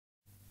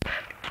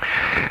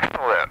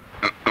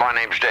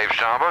name's Dave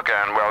Starbuck,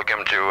 and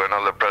welcome to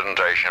another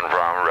presentation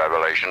from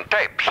Revelation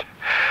Tapes.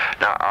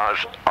 Now,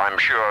 as I'm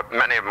sure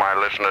many of my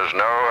listeners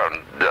know,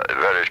 and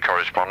various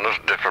correspondents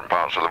in different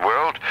parts of the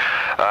world,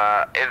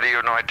 in the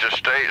United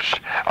States,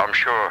 I'm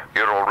sure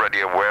you're already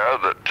aware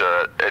that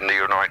in the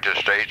United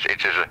States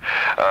it is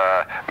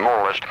more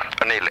or less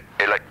an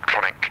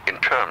electronic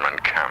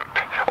internment camp,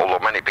 although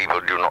many people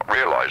do not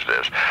realize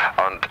this.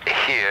 And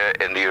here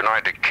in the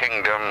United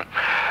Kingdom,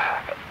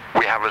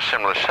 we have a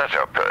similar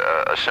setup,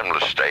 a similar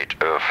state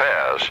of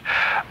affairs,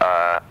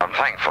 and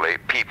thankfully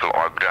people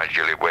are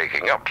gradually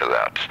waking up to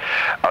that.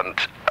 And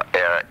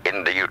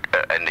in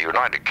the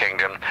United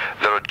Kingdom,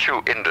 there are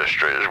two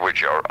industries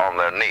which are on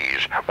their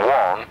knees.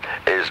 One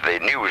is the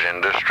news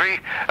industry,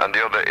 and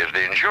the other is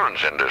the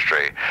insurance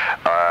industry.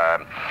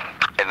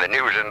 In the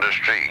news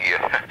industry,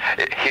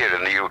 here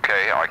in the UK,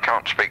 I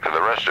can't speak for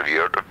the rest of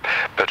Europe,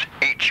 but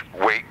each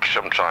week,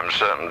 sometimes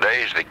certain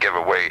days, they give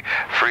away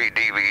free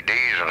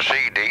DVDs and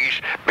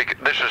CDs.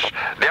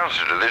 The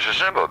answer to this is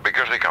simple,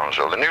 because they can't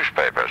sell the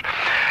newspapers.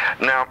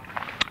 Now,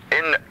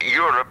 in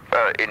Europe,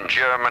 in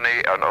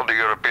Germany and other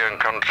European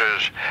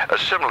countries, a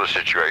similar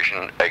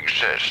situation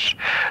exists.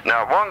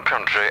 Now, one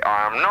country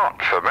I am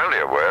not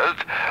familiar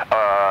with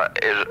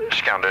is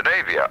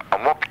Scandinavia.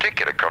 And one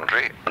particular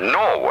country,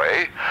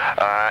 Norway,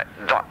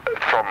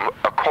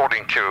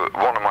 according to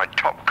one of my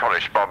top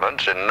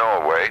correspondents in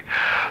Norway,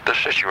 the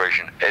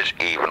situation is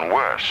even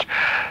worse.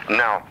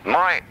 Now,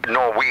 my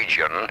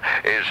Norwegian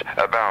is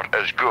about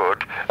as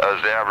good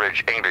as the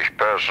average English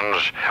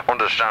person's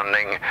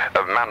understanding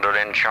of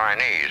Mandarin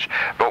Chinese.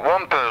 But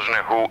one person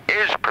who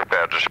is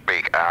prepared to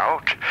speak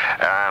out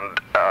and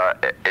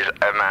is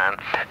a man,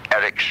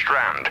 Erik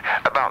Strand,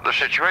 about the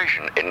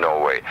situation in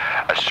Norway,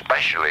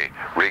 especially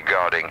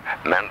regarding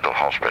mental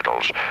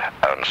hospitals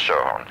and so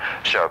on.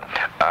 So,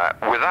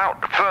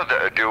 without further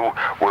ado,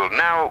 we'll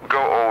now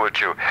go over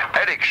to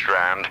Erik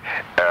Strand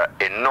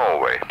in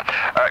Norway.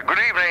 Good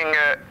evening,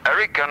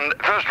 Erik, and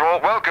first of all,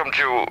 welcome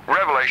to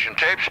Revelation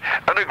Tapes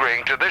and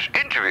agreeing to this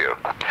interview.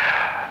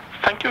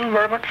 Thank you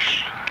very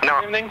much.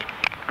 Good evening.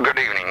 Good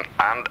evening.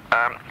 And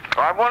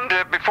I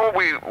wonder, before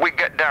we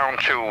get down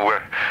to,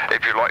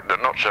 if you like, the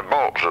nuts and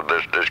bolts of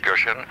this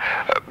discussion,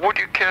 would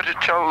you care to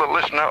tell the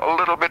listener a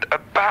little bit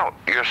about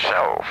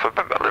yourself,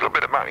 a little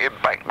bit about your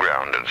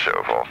background and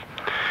so forth?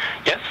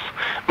 Yes,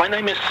 my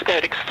name is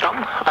Erik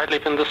Strand. I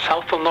live in the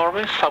south of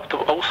Norway, south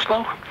of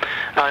Oslo.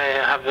 I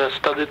have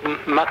studied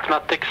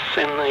mathematics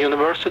in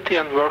university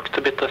and worked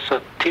a bit as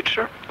a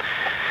teacher.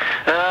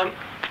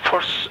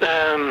 For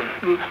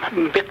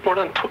a bit more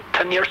than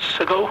 10 years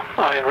ago,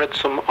 I read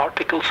some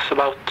articles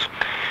about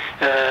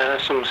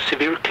some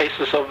severe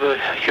cases of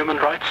human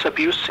rights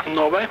abuse in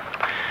Norway.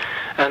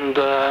 And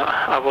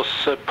I was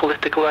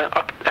politically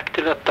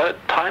active at that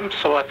time,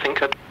 so I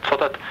thought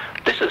that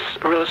this is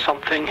really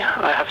something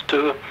I have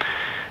to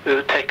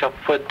take up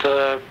with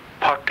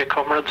party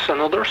comrades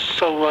and others.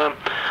 So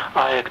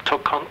I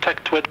took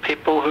contact with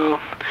people who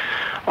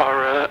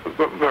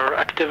were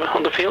active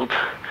on the field.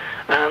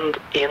 And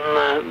in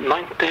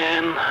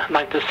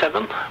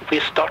 1997, we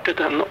started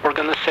an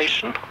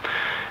organization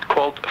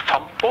called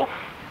Fampo.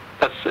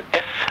 That's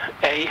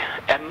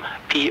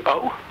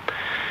Fampo.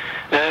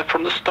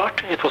 From the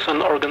start, it was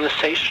an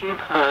organization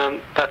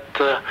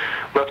that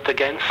worked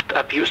against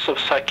abuse of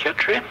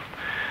psychiatry.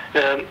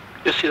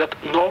 You see that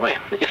Norway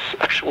is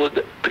actually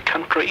the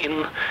country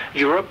in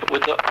Europe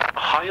with the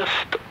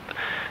highest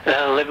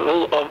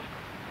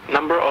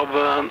number of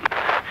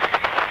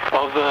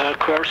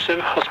coercive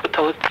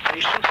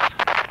hospitalizations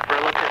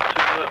relative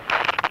to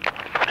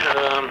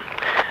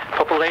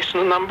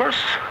population numbers.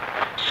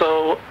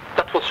 So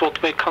that was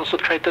what we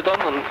concentrated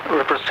on and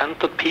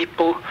represented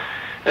people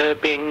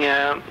being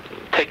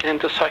taken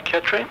into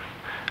psychiatry.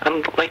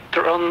 And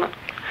later on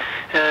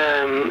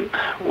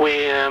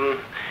we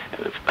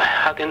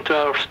had into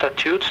our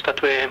statutes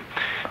that we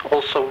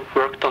also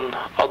worked on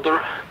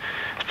other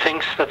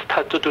things that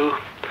had to do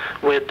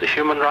with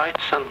human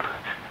rights and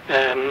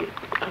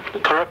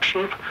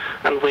corruption,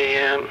 and we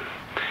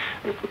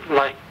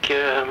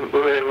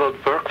will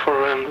work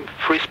for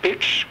free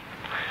speech.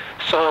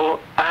 So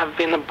I have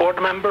been a board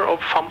member of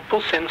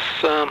Fampo since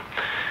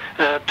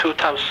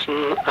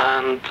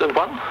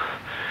 2001,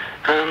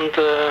 and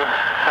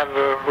have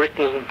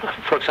written,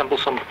 for example,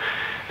 some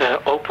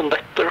open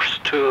letters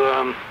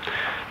to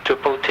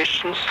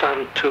politicians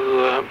and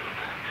to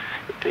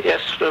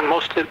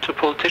mostly to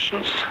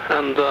politicians,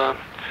 and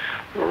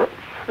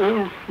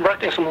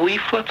writing some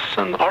leaflets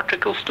and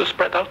articles to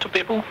spread out to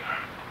people.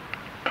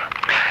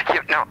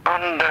 Yeah, now,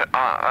 on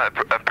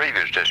a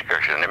previous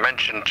discussion, you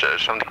mentioned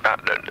something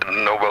about the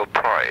Nobel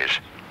Prize.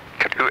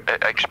 Could you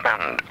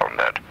expand on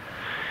that?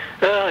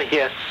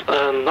 Yes,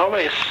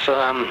 Norway is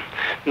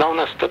known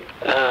as the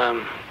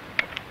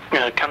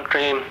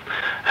country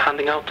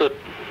handing out the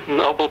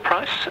Nobel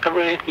Prize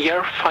every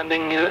year,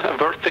 finding a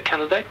worthy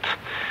candidate.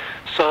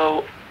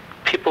 So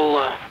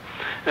people,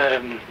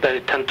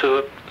 they tend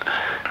to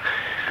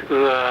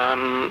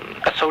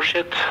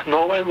associate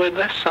Norway with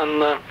this,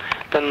 and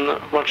then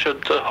one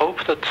should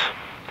hope that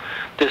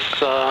this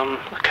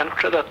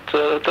country that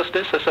does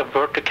this as a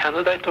worthy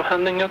candidate of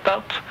handing it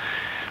out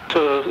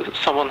to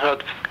someone who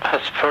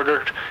has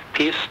furthered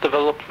peace,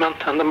 development,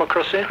 and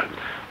democracy.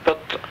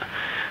 But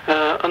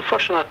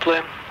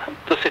unfortunately,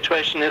 the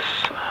situation is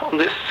on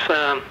this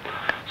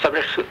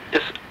subject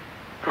is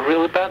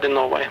really bad in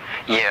Norway.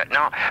 Yeah.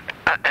 Now,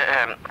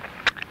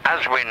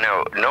 as we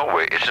know,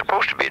 Norway is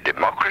supposed to be a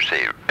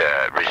democracy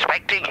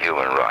respecting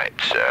human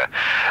rights.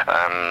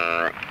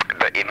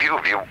 But in view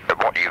of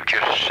what you've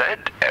just said,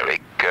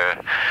 Erik,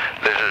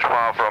 this is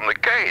far from the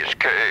case.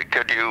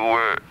 Could you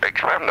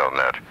expand on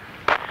that?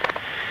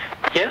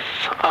 Yes.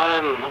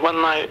 When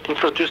I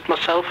introduced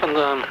myself and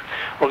the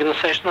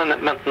organization, I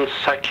mentioned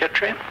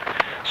psychiatry.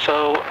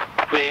 So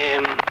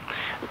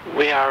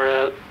we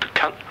are.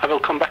 I will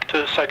come back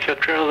to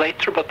psychiatry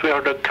later, but we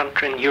are the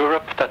country in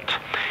Europe that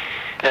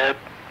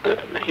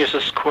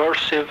uses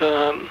coercive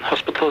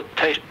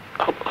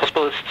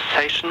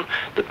hospitalization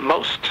the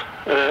most,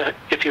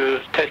 if you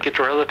take it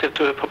relative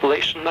to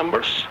population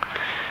numbers.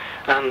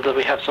 And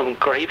we have some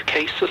grave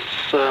cases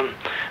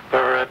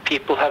where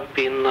people have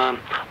been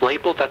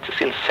labeled that is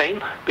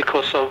insane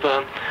because of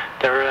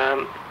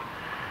their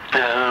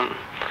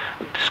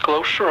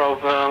disclosure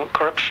of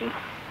corruption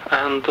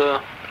and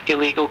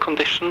illegal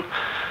condition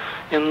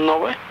in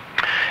Norway.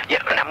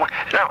 Yeah.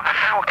 Now,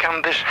 how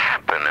can this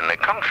happen in a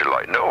country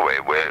like Norway,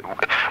 where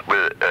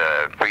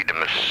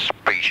freedom of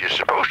speech is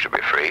supposed to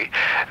be free,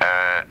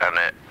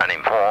 an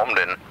informed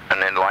and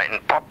an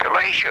enlightened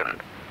population?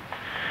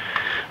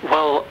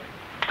 Well,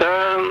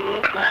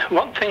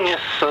 one thing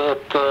is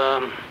that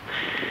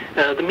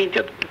the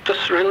media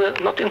does really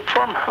not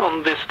inform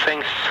on these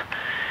things.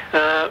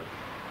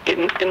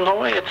 In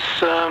Norway,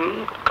 it's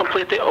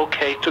completely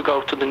okay to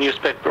go to the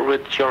newspaper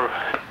with your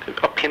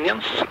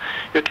opinions.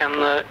 You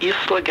can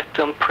easily get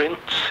on print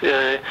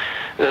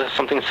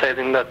something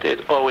saying that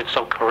it's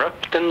so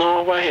corrupt in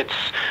Norway.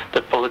 It's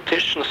the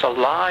politicians are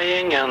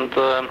lying, and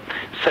the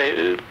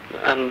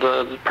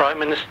prime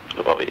minister,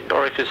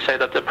 or if you say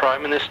that the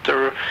prime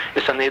minister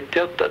is an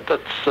idiot,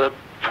 that's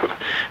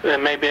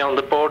maybe on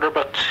the border,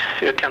 but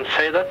you can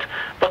say that.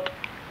 But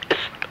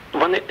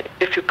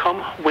if you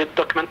come with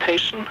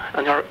documentation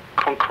and you're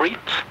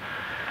concrete,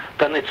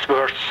 then it's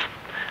worse.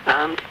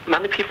 And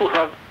many people who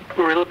have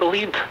really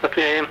believed that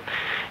we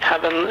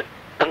have an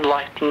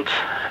enlightened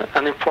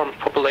and informed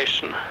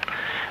population,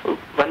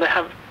 when they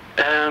have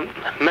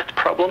met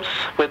problems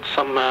with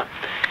some,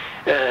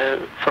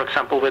 for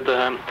example, with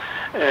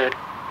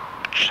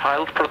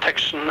child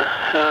protection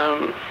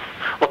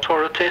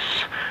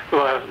authorities who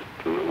have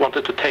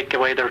wanted to take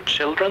away their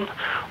children,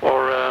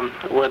 or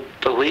with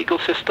the legal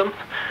system,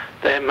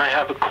 they may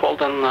have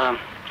called a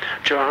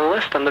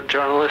journalist, and the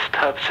journalist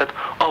have said,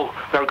 "Oh,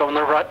 we are going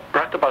to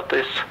write about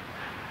this."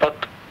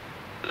 But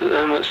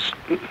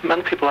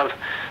many people have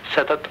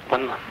said that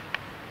when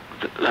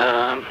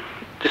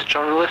this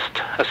journalist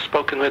has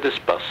spoken with his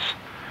boss,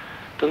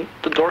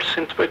 the doors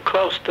seem to be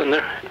closed, and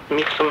there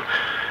meet some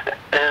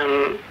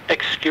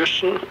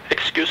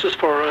excuses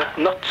for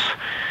not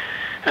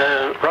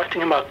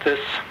writing about this.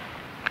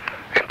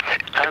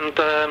 And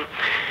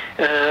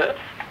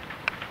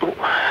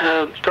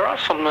there are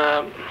some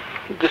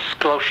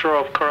disclosure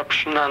of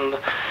corruption and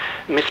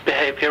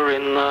misbehavior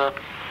in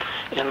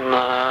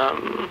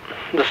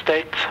the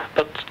state,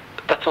 but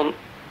that's on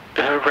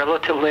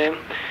relatively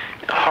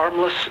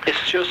harmless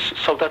issues,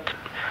 so that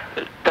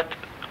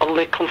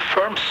only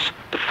confirms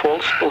the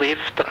false belief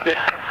that we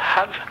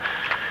have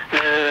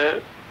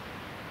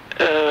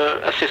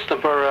a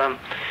system where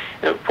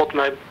what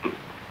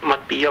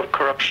might be of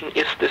corruption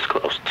is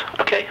disclosed.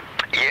 Okay?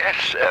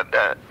 Yes,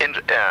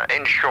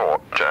 in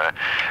short,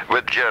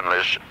 with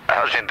journalists,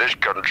 as in this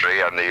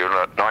country and the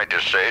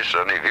United States,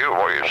 and if you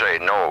what you say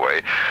in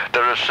Norway,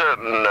 there are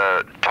certain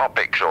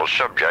topics or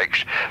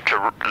subjects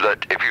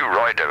that if you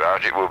write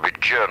about it will be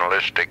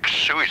journalistic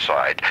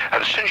suicide.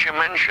 And since you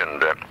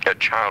mentioned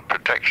child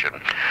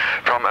protection,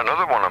 from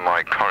another one of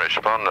my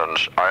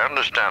correspondents, I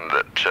understand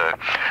that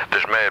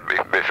this may be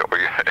before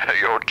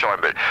your time,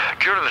 but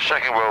during the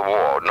Second World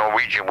War,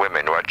 Norwegian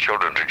women who had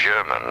children to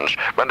Germans,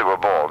 when they were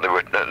born, they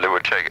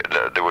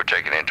were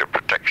taken into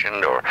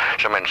protection or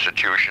some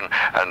institution,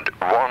 and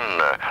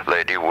one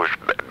lady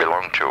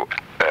belonged to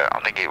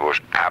I think it was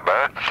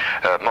ABBA.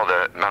 Her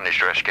mother managed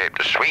to escape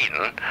to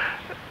Sweden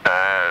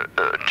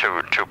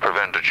to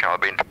prevent a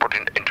child being put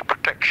into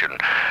protection,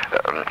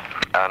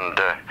 and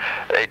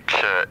it's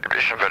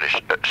very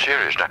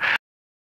serious now.